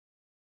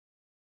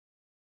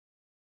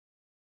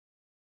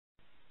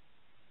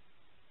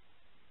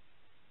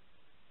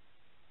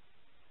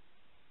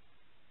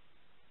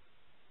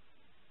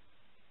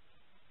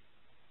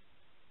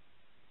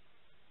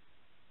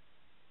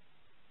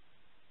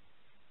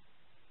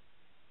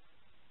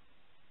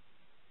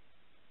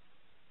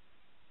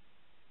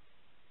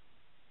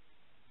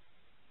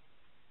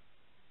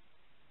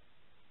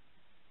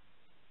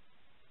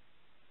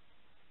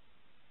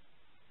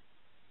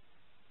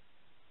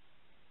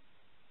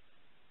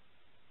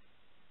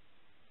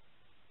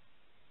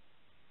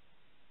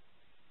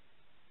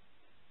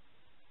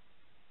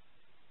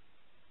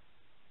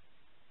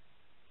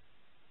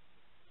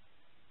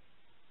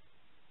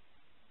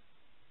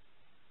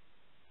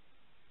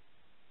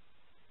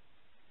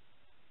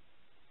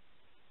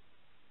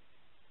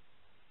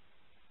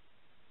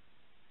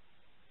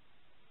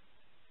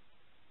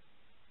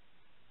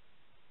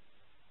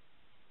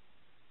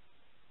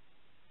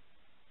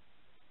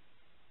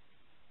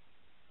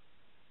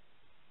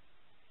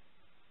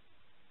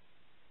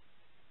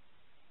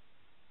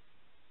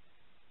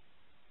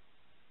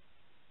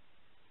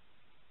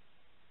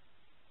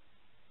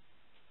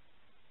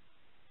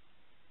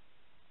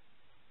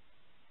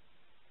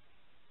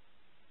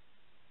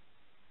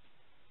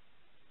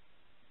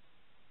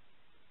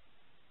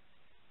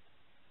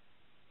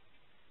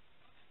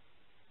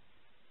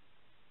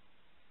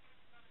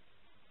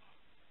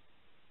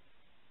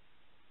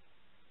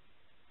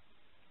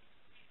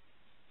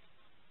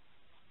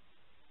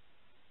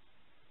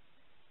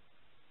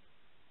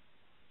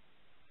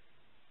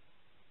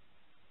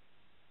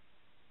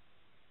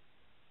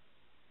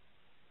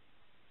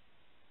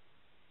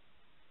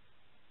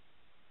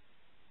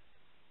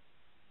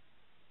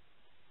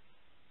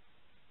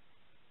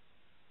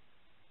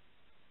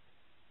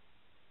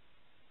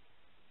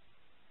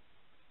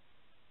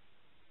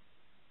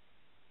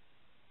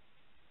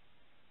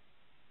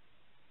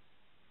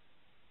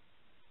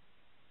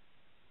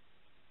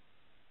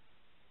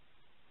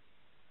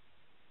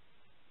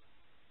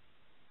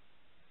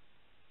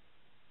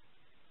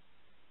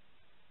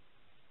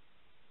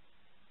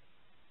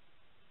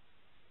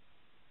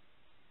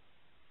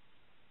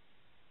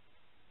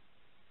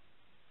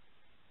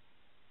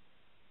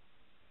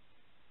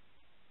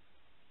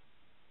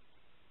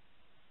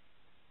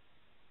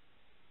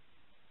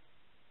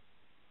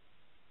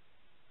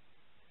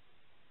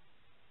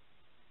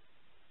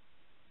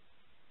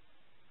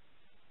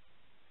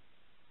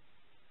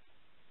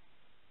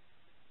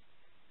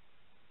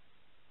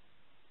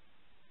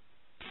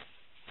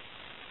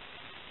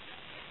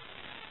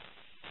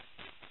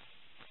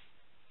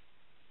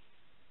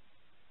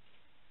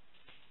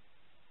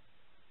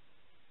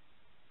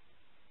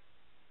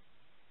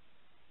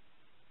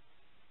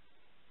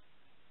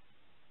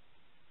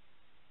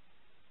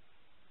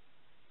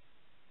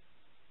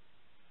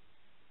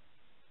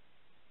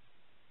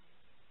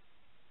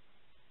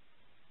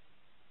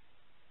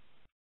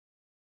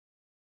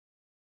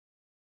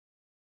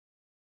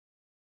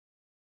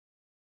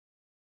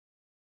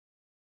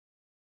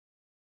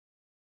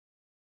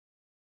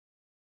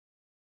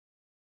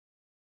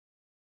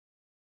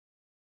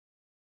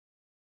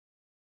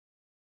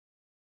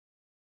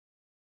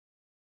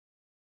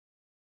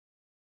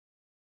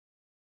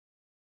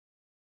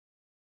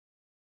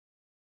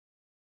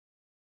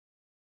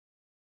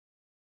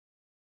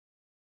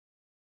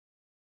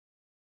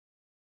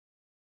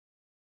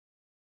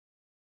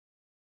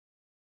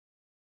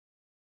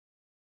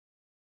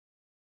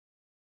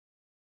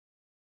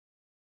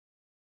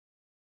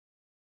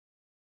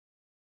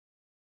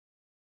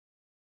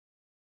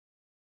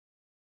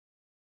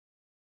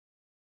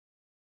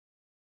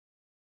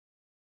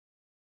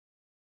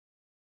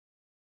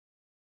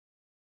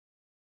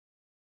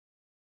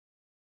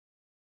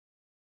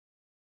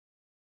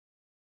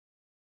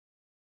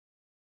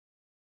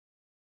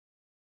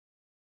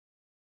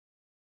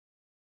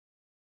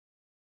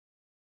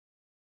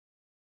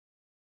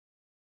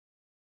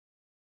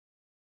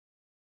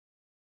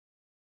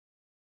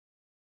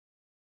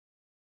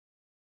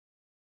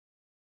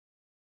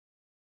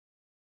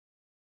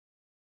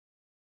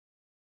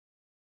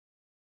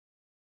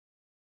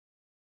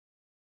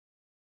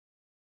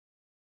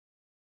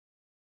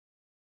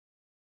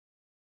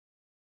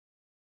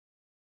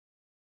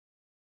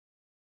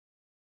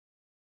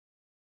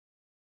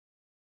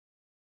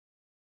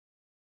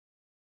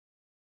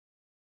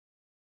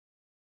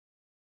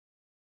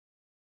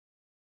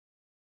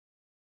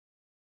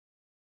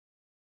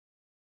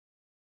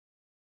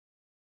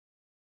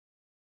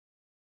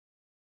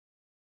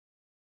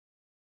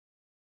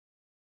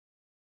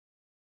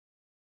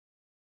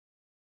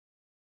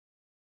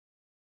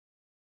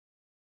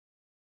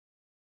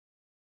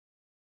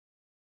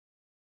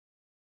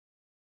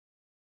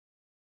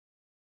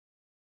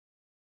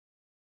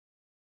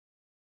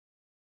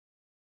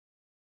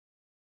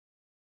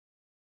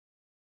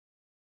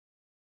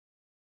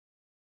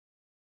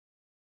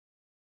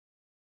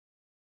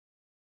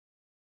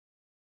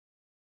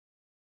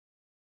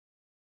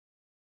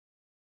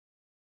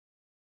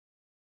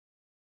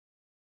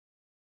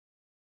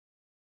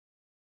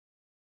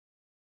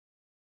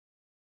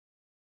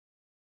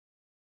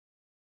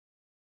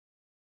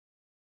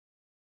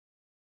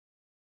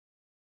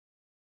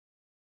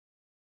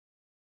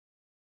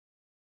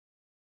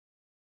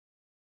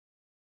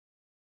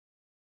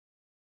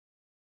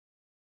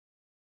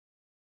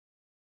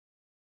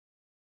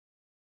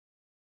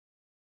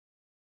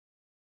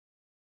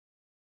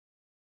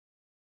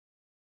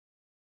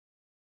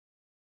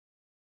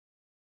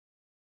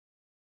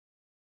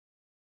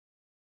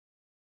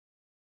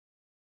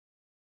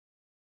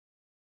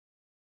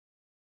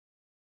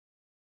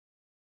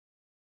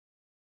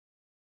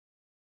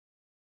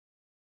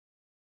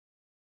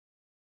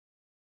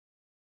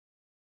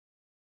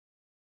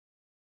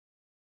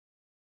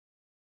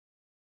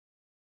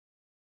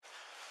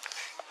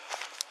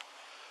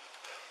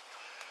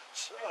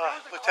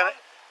Lieutenant?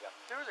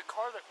 There was a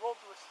car that rolled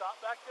to a stop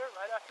back there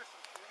right after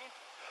some shooting.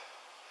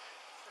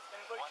 Has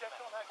anybody checked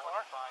on that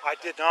car? I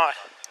did not.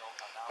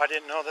 I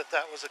didn't know that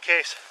that was the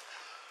case.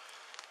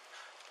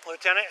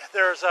 Lieutenant,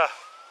 there's a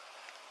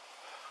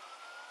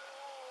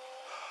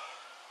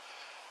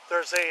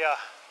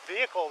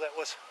vehicle that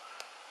was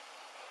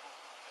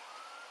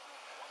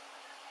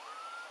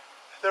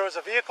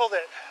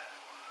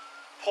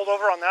pulled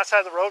over on that side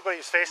of the road, but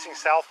he's facing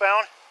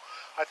southbound.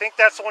 I think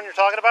that's the one you're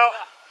talking about.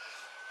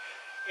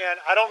 And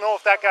I don't know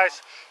if that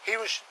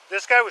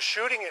this guy was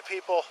shooting at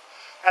people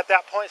at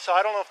that point, so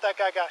I don't know if that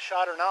guy got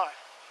shot or not.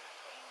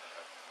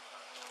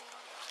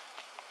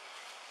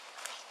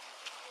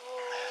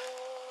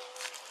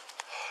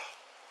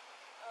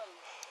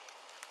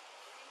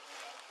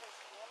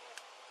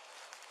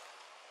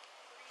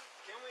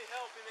 Can we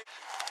help in it?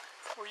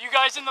 Were you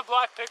guys in the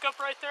black pickup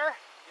right there?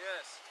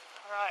 Yes.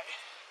 All right.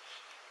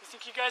 You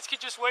think you guys could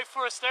just wait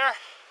for us there?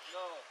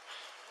 No.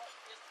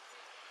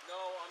 No,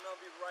 I'm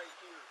gonna be right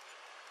here.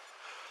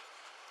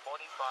 45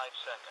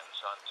 seconds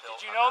until...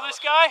 Did you know this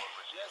guy?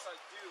 Yes, I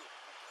do.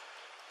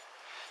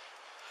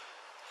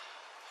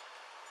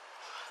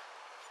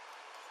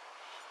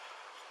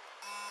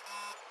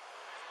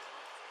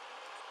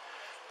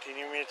 Do you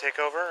need me to take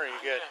over, or are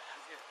you good? 30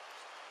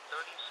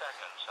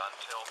 seconds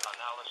until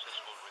analysis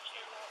will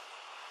resume.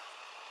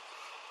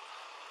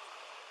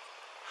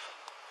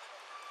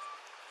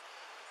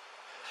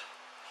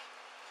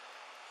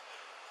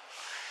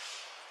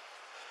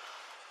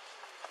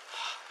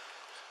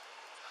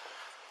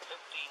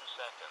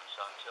 Seconds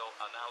until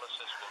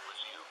analysis will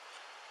resume.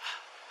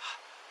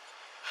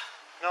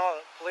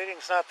 No,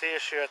 bleeding's not the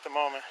issue at the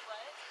moment.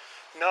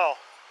 What? No.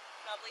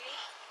 Not bleeding?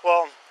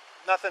 Well,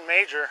 nothing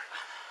major.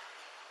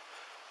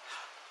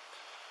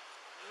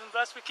 Doing the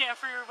best we can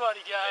for your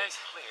buddy, guys.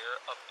 Stay clear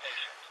of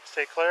patient.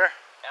 Stay clear.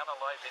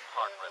 Analyzing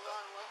heart rhythm.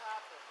 What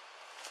happened?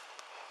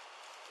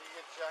 Did you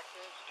get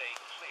injected? Stay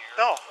clear.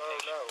 No. Oh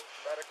no.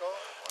 Medical?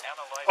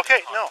 Analyzing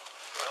Okay, heart. no.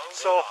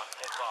 So,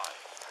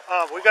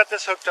 we got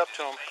this hooked up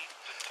to him.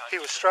 He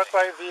was struck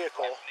by a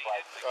vehicle,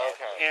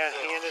 Okay. and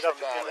he ended up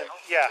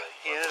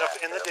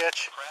in the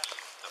ditch. Press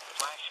the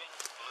flashing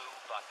blue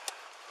button.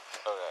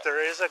 Okay.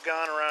 There is a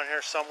gun around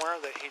here somewhere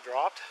that he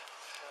dropped,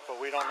 but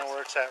we don't know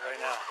where it's at right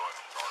now.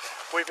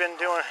 We've been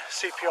doing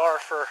CPR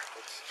for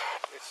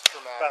It's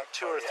traumatic about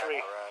 2 or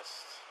 3.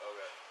 arrest.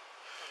 Okay.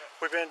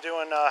 We've been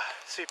doing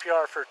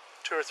CPR for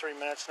 2 or 3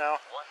 minutes now,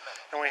 1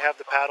 minute. and we have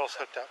the paddles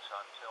hooked up.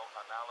 Until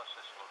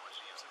analysis will resume.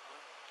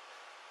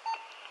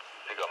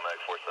 Pick up Mag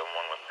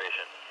 471 with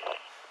patient.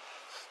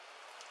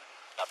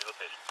 Copy with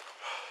patient.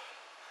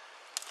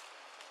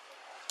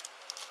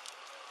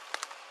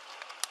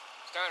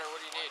 Steiner, what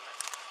do you need?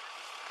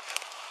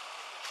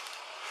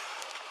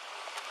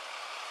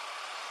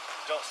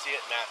 Don't see it,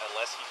 Matt,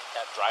 unless he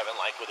kept driving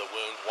like with a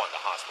wound, wanting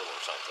a hospital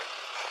or something.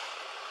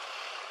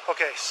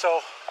 Okay,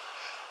 so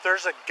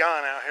there's a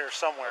gun out here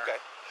somewhere. Okay.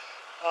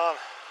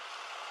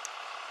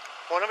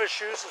 One of his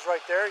shoes is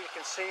right there, you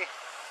can see.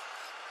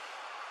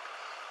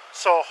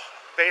 So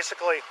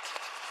basically,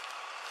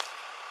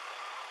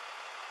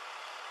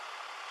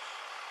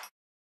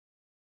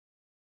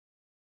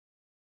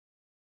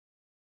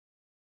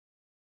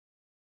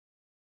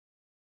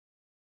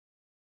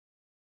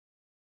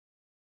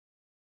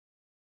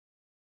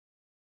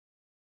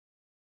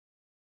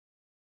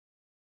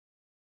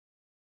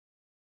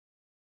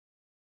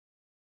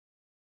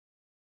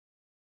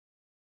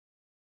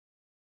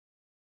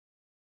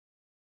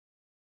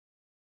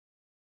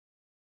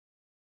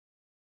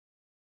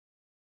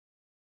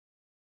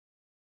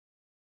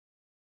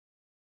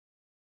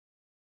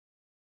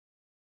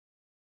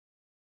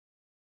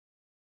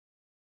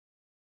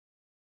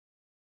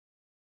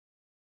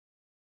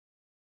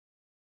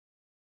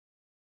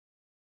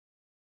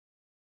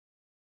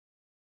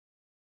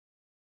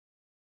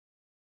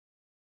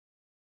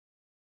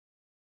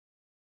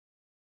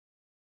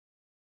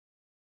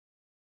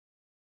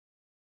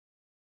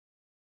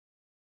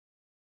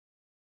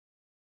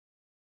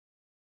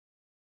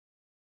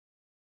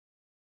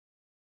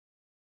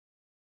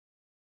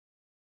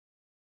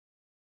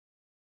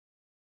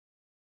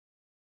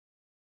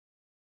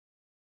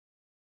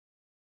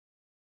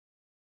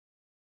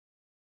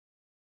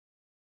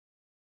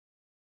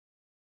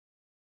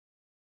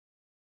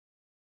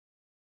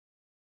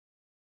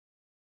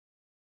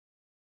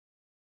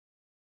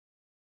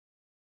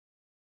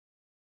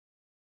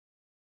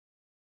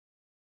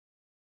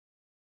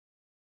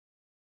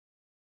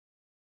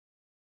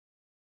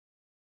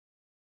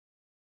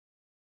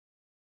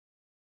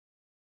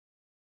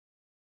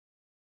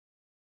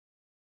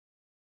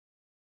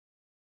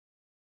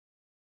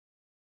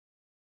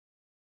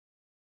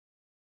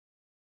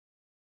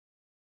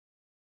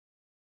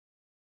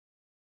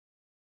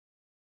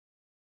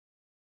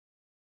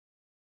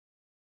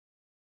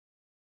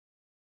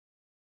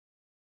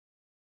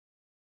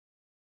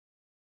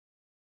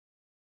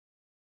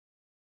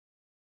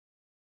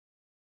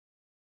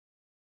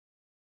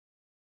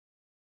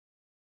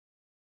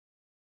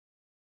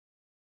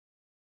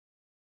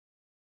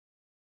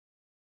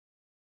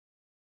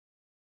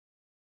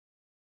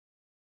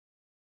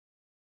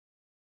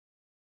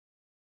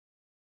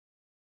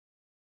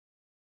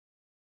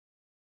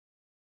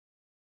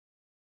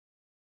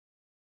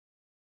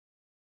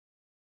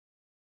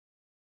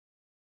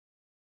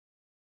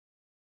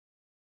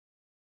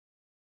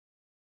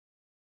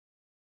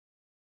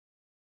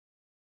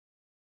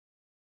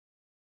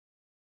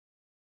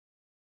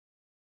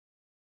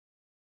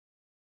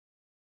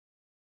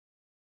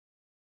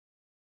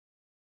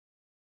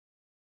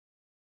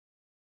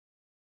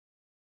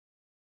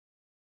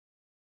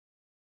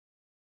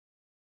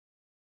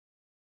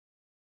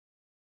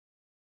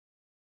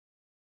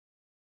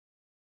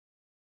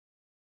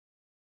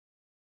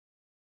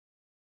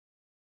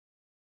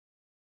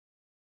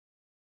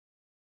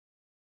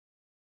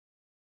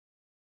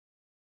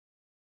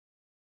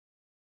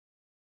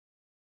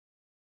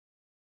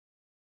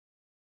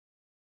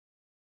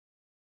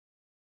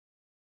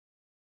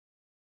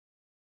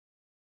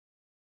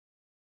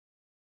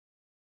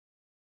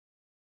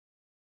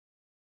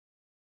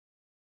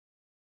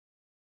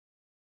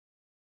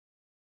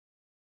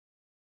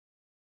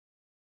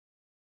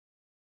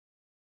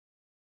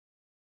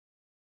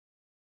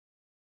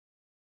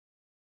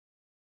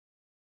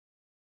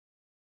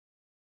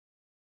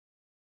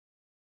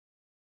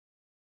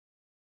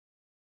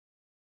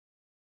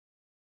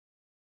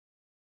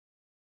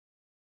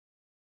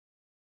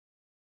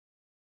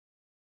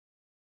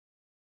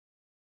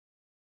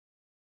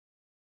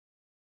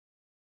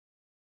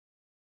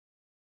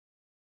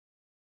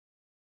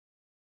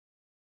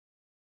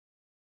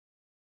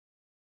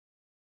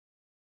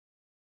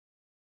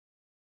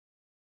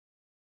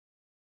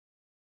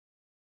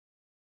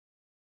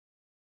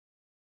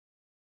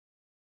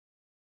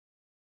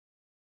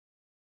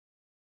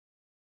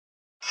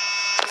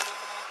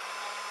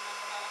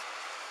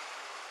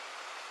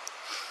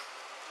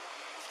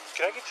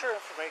 Can I get your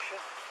information,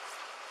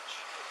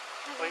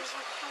 please?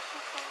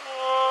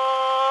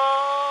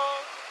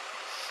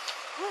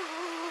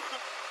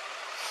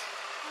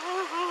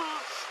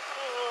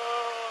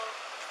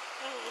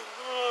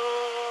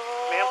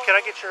 Ma'am, can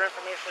I get your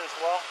information as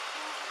well?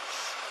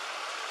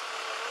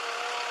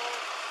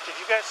 Did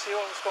you guys see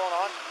what was going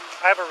on?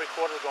 I have a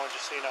recorder going,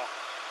 just so you know.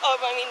 I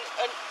mean,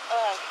 So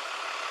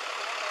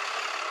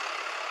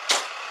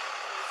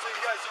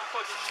you guys don't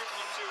fucking shoot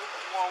me too.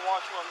 You wanna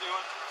watch what I'm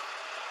doing?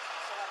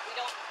 we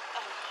don't.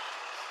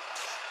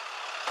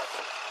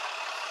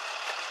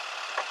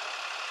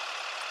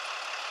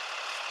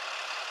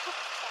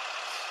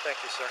 Thank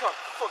you, sir. Come,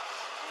 fuck.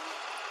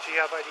 Do you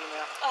have ID,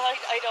 ma'am?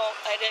 I don't.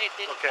 I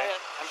didn't. Okay.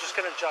 I'm just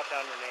going to jot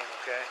down your name,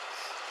 okay?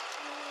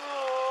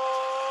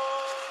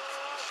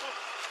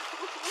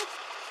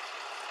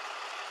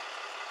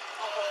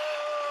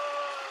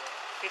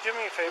 Can you do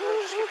me a favor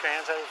and just keep your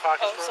hands out of your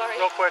pockets sorry.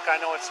 real quick?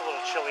 I know it's a little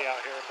chilly out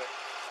here, but...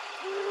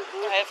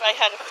 I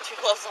had two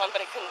gloves on,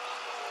 but I couldn't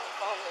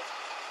find it.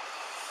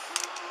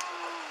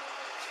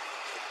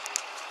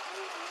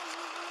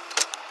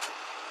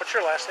 What's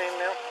your last name,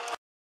 ma'am?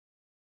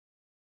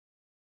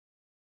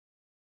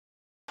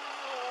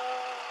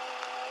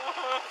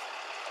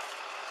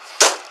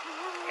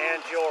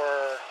 And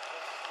your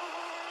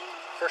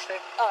first name?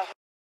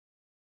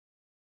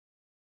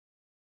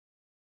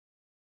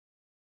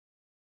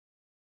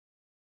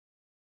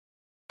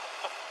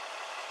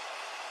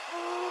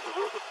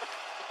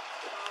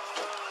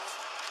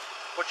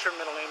 What's your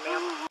middle name,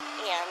 ma'am?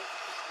 Ian.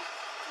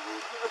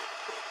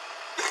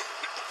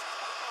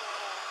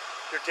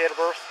 Your date of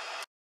birth?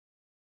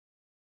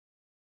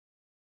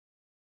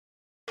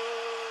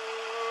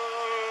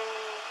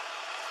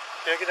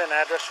 Can I get an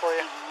address for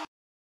you?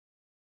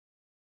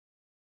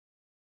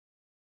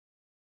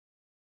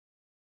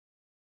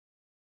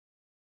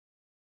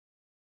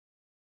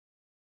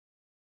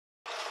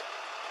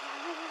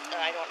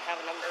 I don't have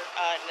a number.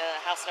 No,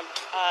 house number.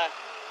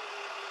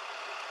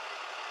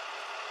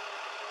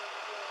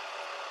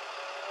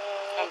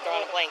 I'm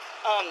drawing a blank.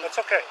 That's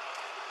okay.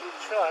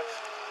 Just relax.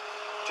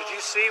 Did you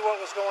see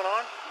what was going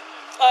on?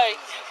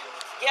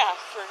 Yeah,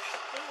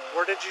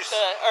 Where did you see?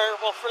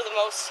 for the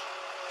most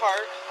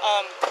part,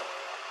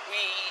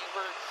 we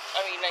were,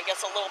 I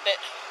guess a little bit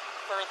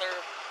further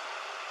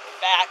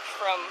back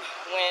from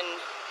when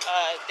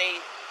they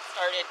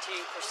started to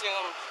pursue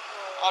him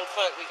on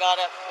foot. We got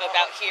up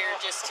about here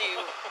just to,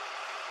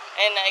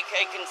 and I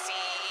can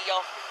see a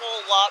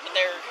whole lot, but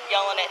they're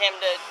yelling at him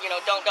to,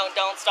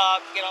 don't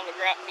stop, get on the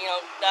ground,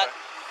 that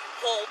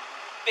whole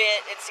bit.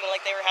 It seemed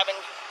like they were having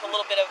a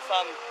little bit of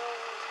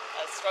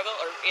a struggle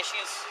or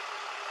issues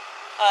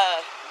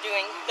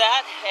doing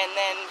that, and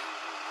then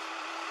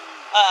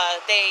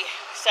they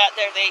sat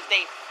there, they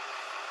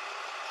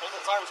pulled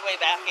his arms way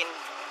back and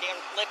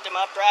lift him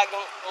up, dragged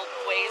him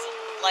ways,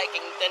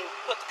 and then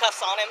put the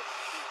cuffs on him.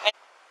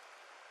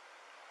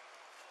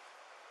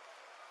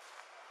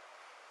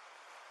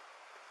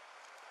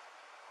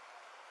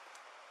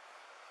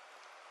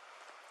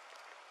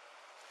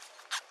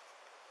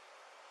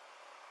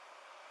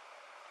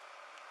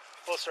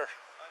 Hello, sir.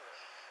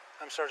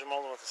 I'm Sergeant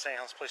Mullen with the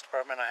Helens Police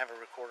Department. I have a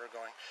recorder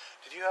going.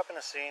 Did you happen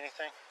to see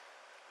anything?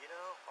 You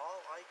know, all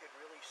I could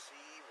really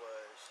see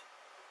was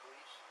the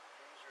police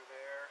cruiser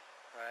there,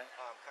 Right.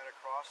 kind of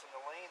crossing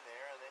the lane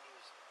there, and then he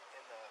was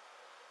in the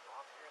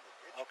off here in the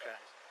ditch. Okay.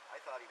 I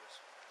thought he was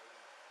maybe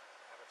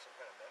having some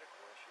kind of medical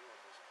issue and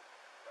was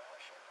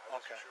crashing. I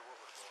wasn't Okay. sure what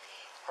was going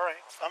on. All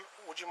right.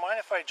 Would you mind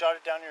if I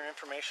jotted down your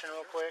information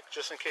real quick,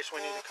 just in case we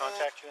need to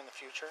contact you in the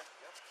future?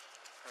 Yep.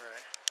 All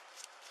right.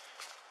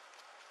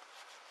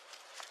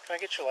 Can I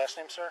get your last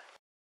name, sir?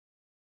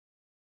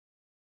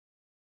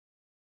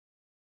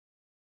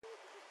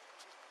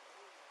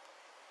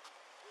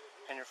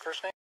 And your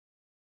first name?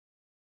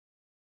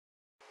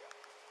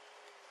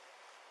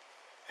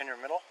 And your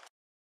middle?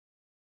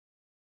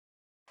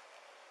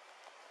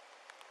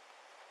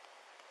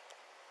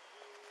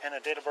 And a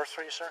date of birth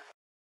for you, sir?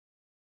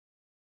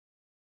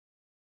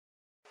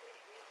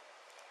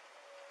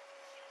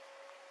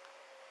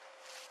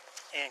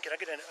 And can I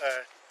get an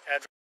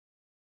address?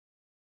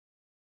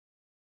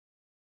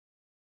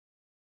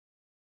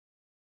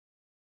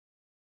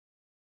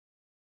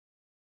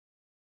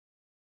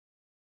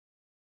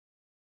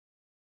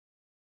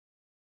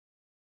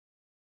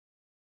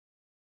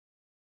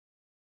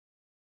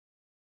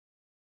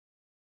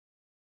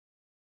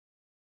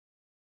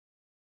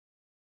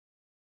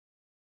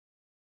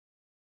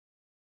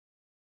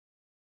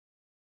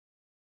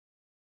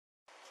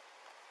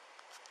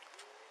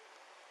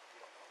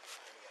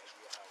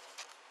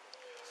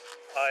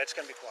 It's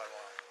going to be quite a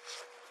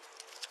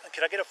while.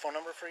 Can I get a phone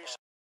number for you, sir?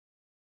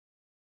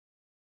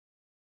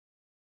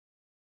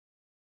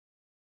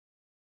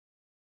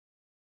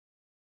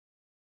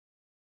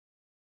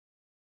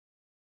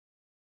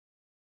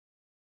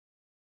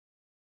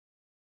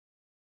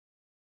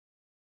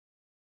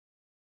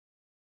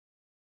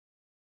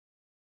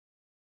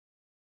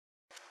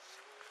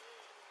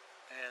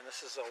 And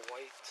this is a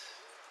white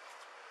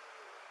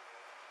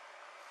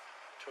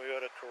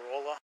Toyota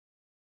Corolla.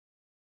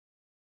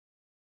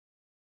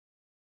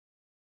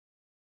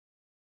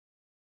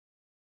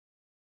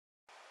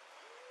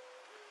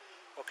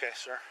 Okay,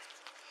 sir.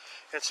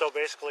 And so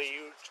basically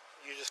you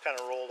just kind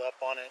of rolled up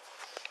on it.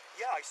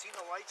 Yeah, I seen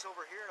the lights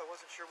over here, and I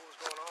wasn't sure what was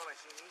going on. I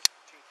seen these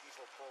two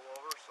people pull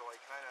over, so I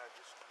kind of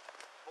just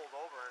pulled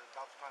over, and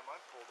about the time I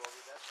pulled over,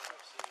 that's when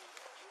I see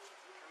the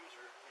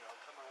cruiser,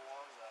 coming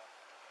along the,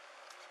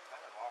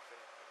 kind of off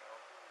in,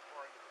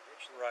 more into the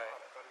ditch than Right.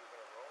 not. I thought he was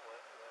going to roll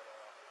it, and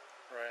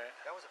then Right.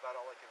 that was about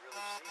all I could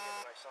really see, and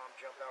then I saw him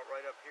jump out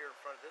right up here in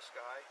front of this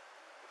guy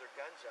with their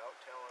guns out,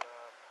 telling,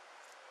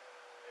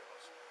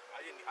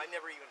 I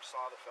never even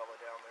saw the fella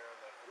down there in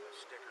the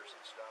stickers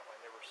and stuff. I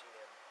never seen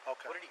him.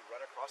 Okay. What did he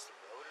run across the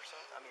road or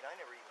something? I mean, I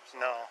never even saw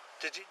No.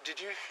 him. Did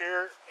you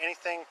hear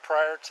anything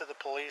prior to the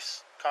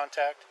police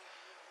contact?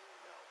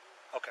 No.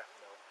 Okay.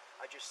 No.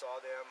 I just saw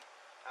them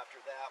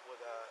after that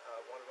with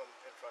one of them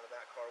in front of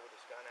that car with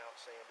his gun out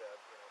saying to,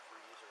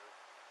 freeze or,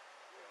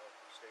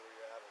 stay where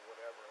you're at or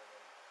whatever. And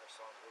then I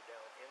saw him go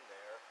down in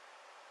there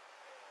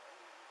and,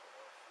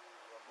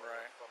 rumbling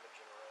Right. and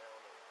rummaging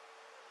around. And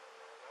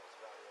that was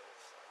about it.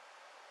 It's like,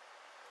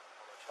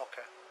 how much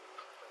Okay.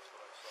 that's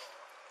what I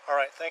saw. All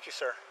right. Thank you,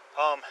 sir.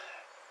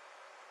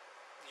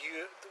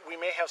 We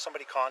may have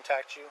somebody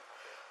contact you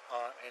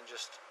and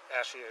just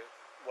ask you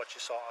what you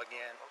saw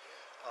again.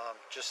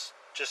 Just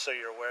so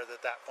you're aware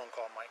that phone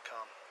call might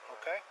come.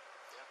 Okay.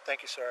 Yeah.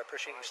 Thank you, sir. I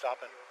appreciate you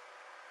stopping. Thank you.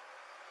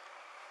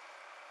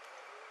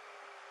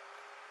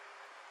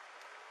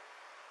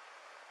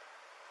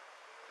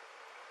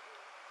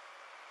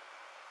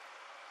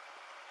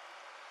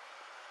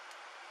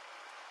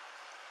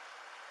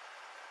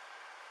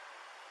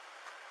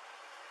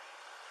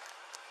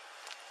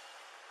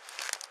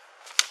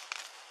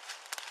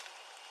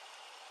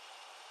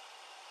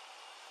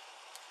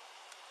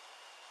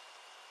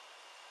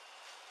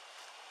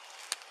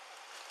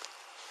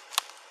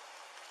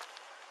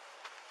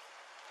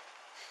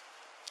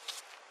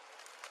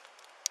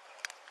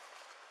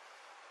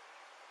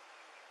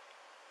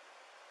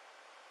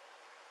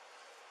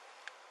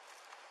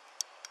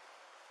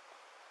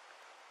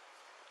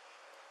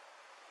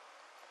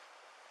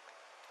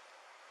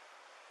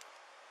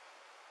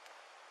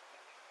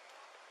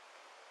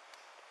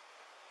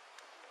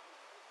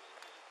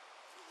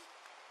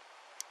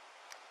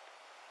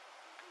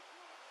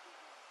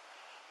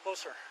 Hello,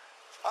 sir.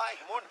 Hi,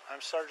 good morning.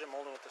 I'm Sergeant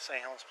Molden with the St.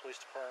 Helens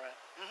Police Department.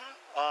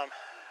 Mm-hmm.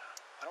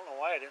 I don't know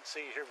why I didn't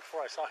see you here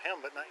before. I saw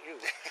him, but not you.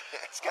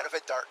 It's kind of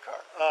a dark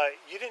car.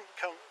 You didn't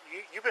come.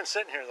 You've been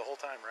sitting here the whole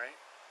time, right?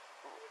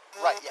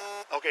 Right, yeah.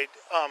 Okay.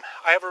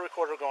 I have a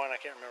recorder going. I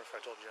can't remember if I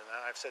told you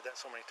that. I've said that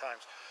so many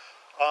times.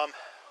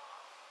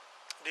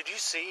 Did you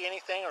see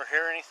anything or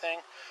hear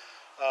anything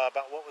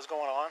about what was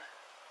going on?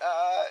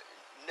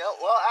 No.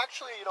 Well,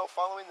 actually,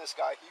 following this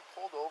guy, he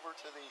pulled over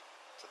to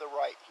the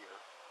right here,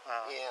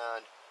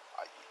 and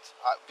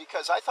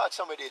because I thought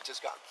somebody had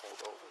just gotten pulled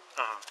over,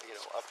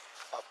 up,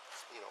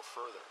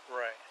 further.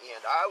 Right.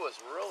 And I was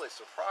really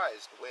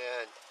surprised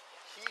when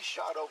he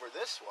shot over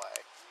this way,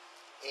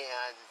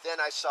 and then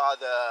I saw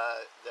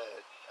the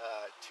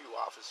two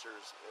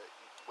officers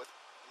with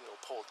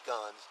pulled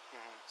guns.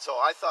 Mm-hmm. So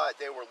I thought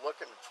they were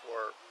looking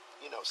for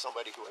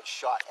somebody who had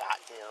shot at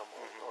him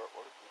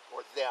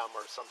or them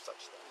or some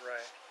such thing.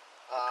 Right.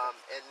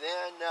 And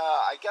then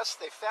I guess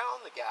they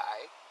found the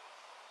guy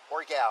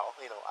or gal,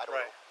 I don't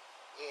Right. know.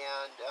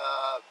 And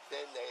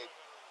then they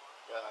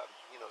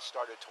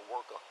started to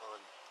work on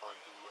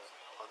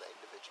the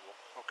individual.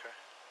 Okay.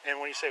 And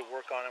when you say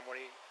work on him, what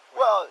do you?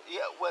 Well,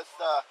 yeah, with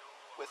the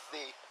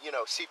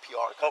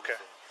CPR kind Okay. of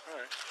thing. All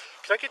right.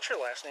 Can I get your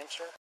last name,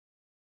 sir?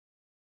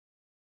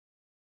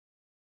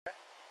 Okay.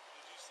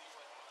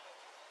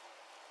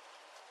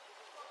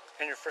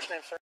 And your first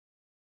name, sir?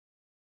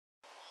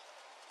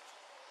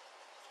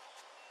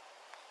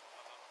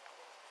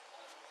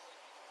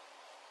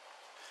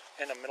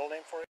 And a middle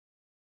name for you?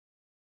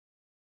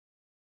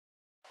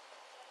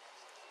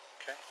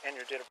 Okay. And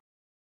your date of birth?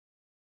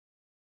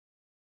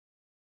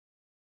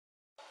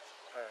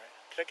 All right.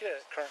 Can I get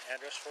a current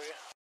address for you?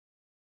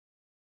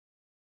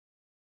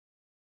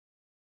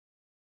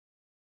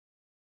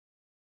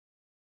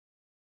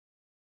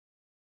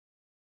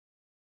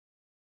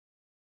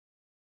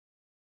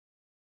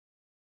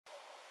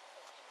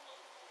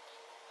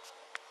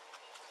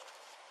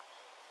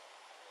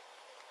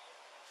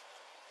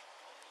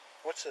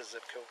 What's the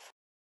zip code?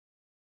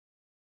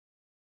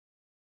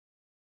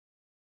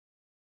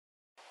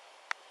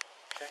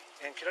 Okay.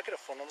 And can I get a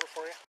phone number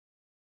for you?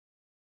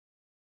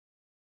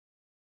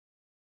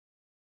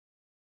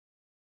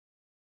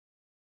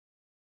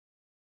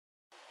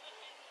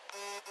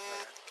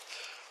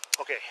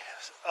 Okay.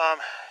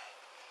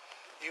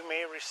 You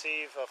may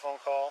receive a phone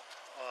call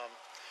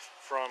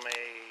from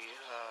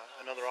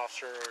another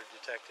officer or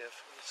detective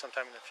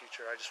sometime in the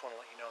future. I just want to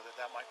let you know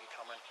that might be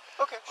coming.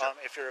 Okay, sure.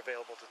 If you're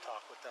available to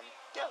talk with them,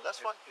 Yeah, that's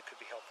fine. It could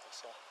be helpful.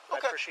 So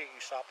Okay. I appreciate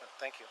you stopping.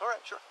 Thank you. All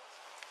right, sure.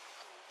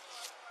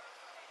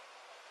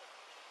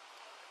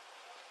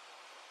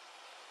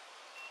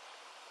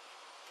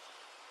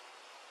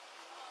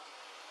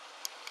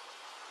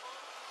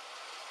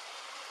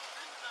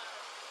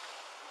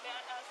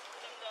 Matt asked for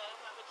them to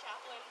have a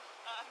chaplain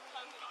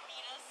come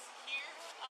meet us